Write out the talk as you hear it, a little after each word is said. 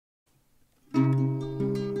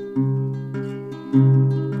Where'd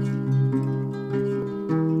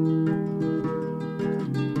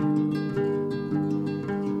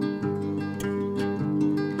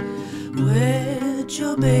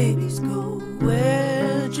your babies go?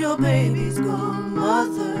 Where'd your babies go,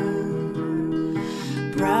 Mother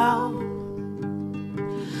Brown?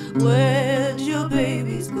 Where'd your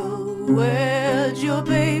babies go? Where'd your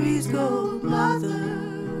babies go, Mother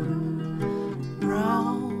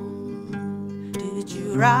Brown? Did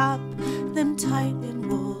you wrap them tight in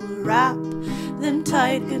wool, wrap them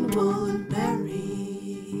tight in wool and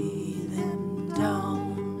bury them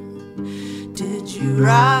down? Did you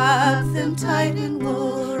wrap them tight in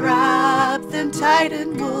wool, wrap them tight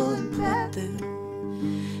in wool and put them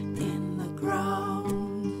in the ground?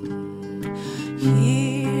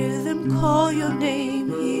 Hear them call your name,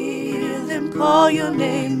 hear them call your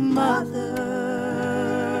name, Mother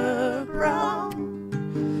Brown.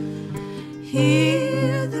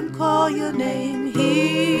 Hear them call your name,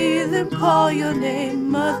 hear them call your name,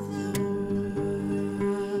 Mother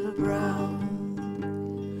Brown.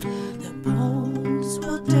 The bones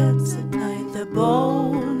will dance at night, the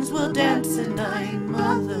bones will dance at night,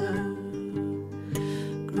 Mother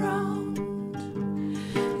Ground.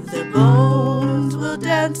 The bones will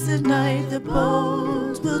dance at night, the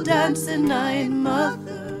bones will dance at night,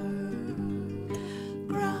 Mother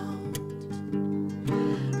Ground.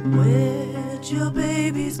 Where'd your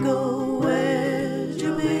babies go? Where'd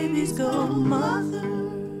your babies go, Mother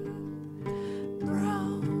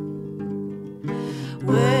Brown?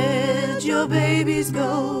 Where'd your babies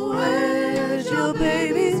go? Where'd your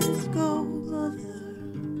babies go, Mother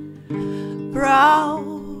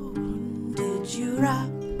Brown? Did you wrap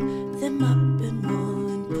them up in wool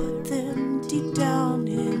and put them deep down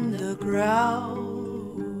in the ground?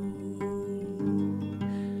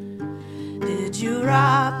 Did you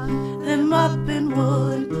wrap them up in wool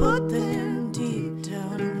and put them deep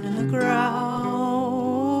down in the ground?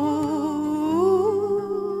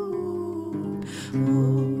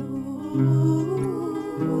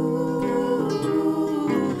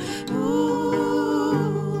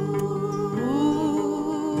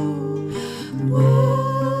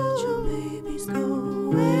 Where'd your babies go?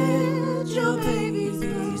 Where'd your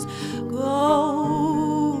babies go?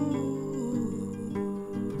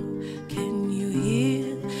 Can you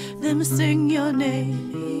hear them sing your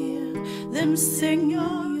name? Hear them sing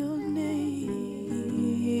your name.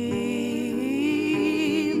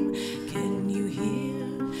 Can you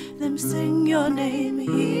hear them sing your name?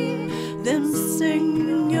 Hear them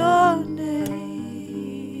sing your name.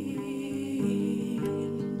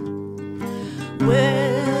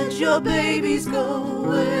 Where'd your babies go?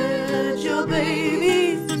 Where'd your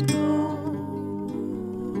babies go,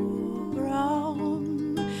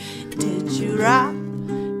 Brown? Did you wrap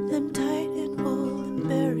them tight in wool and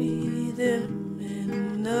bury them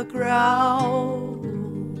in the ground?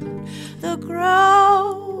 The ground.